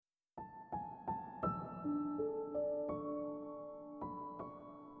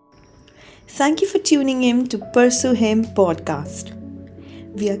Thank you for tuning in to Pursue Him podcast.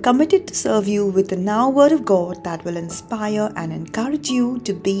 We are committed to serve you with the now word of God that will inspire and encourage you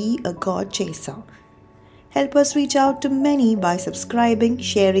to be a God chaser. Help us reach out to many by subscribing,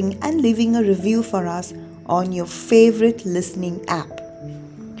 sharing, and leaving a review for us on your favorite listening app.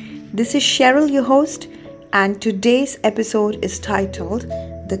 This is Cheryl, your host, and today's episode is titled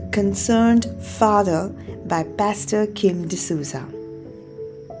The Concerned Father by Pastor Kim D'Souza.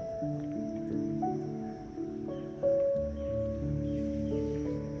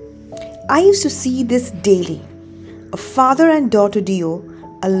 I used to see this daily, a father and daughter duo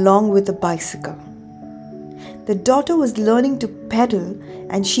along with a bicycle. The daughter was learning to pedal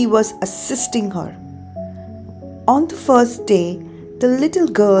and she was assisting her. On the first day, the little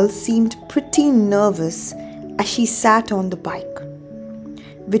girl seemed pretty nervous as she sat on the bike.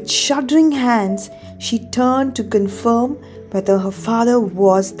 With shuddering hands, she turned to confirm whether her father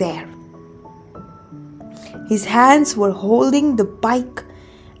was there. His hands were holding the bike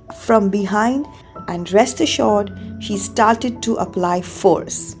from behind, and rest assured, she started to apply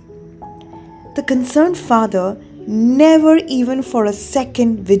force. The concerned father never even for a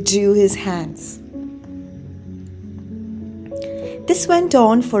second withdrew his hands. This went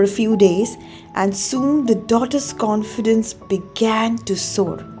on for a few days, and soon the daughter's confidence began to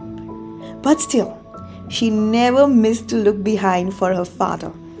soar. But still, she never missed to look behind for her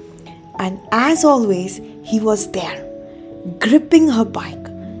father. And as always, he was there, gripping her bike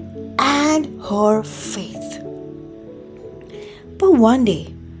and her faith. But one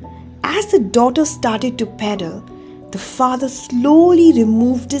day, as the daughter started to pedal, the father slowly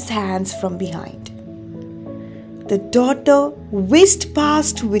removed his hands from behind. The daughter whizzed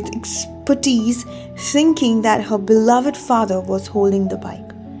past with expertise, thinking that her beloved father was holding the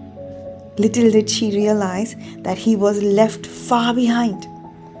bike. Little did she realize that he was left far behind.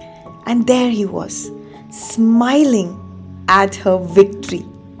 And there he was, smiling at her victory.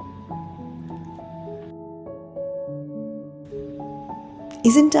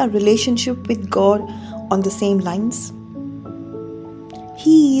 Isn't our relationship with God on the same lines?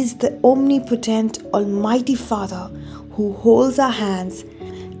 He is the omnipotent, almighty Father who holds our hands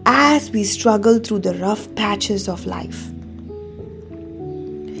as we struggle through the rough patches of life.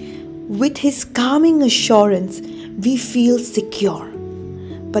 With His calming assurance, we feel secure.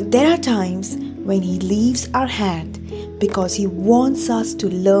 But there are times when He leaves our hand because He wants us to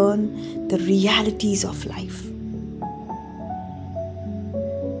learn the realities of life.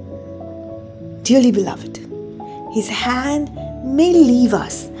 Dearly beloved, His hand may leave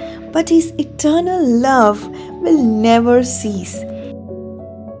us, but His eternal love will never cease.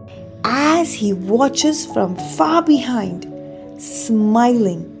 As He watches from far behind,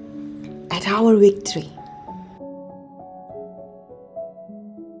 smiling at our victory.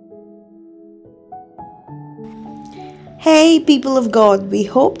 Hey people of God, we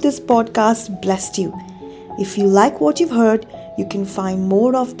hope this podcast blessed you. If you like what you've heard, you can find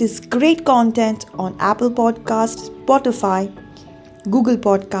more of this great content on Apple Podcasts, Spotify, Google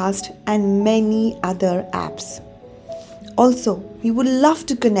Podcast, and many other apps. Also, we would love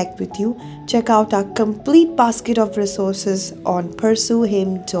to connect with you. Check out our complete basket of resources on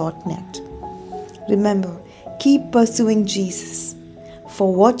pursuehim.net. Remember, keep pursuing Jesus.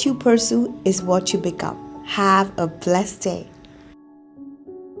 For what you pursue is what you become. Have a blessed day.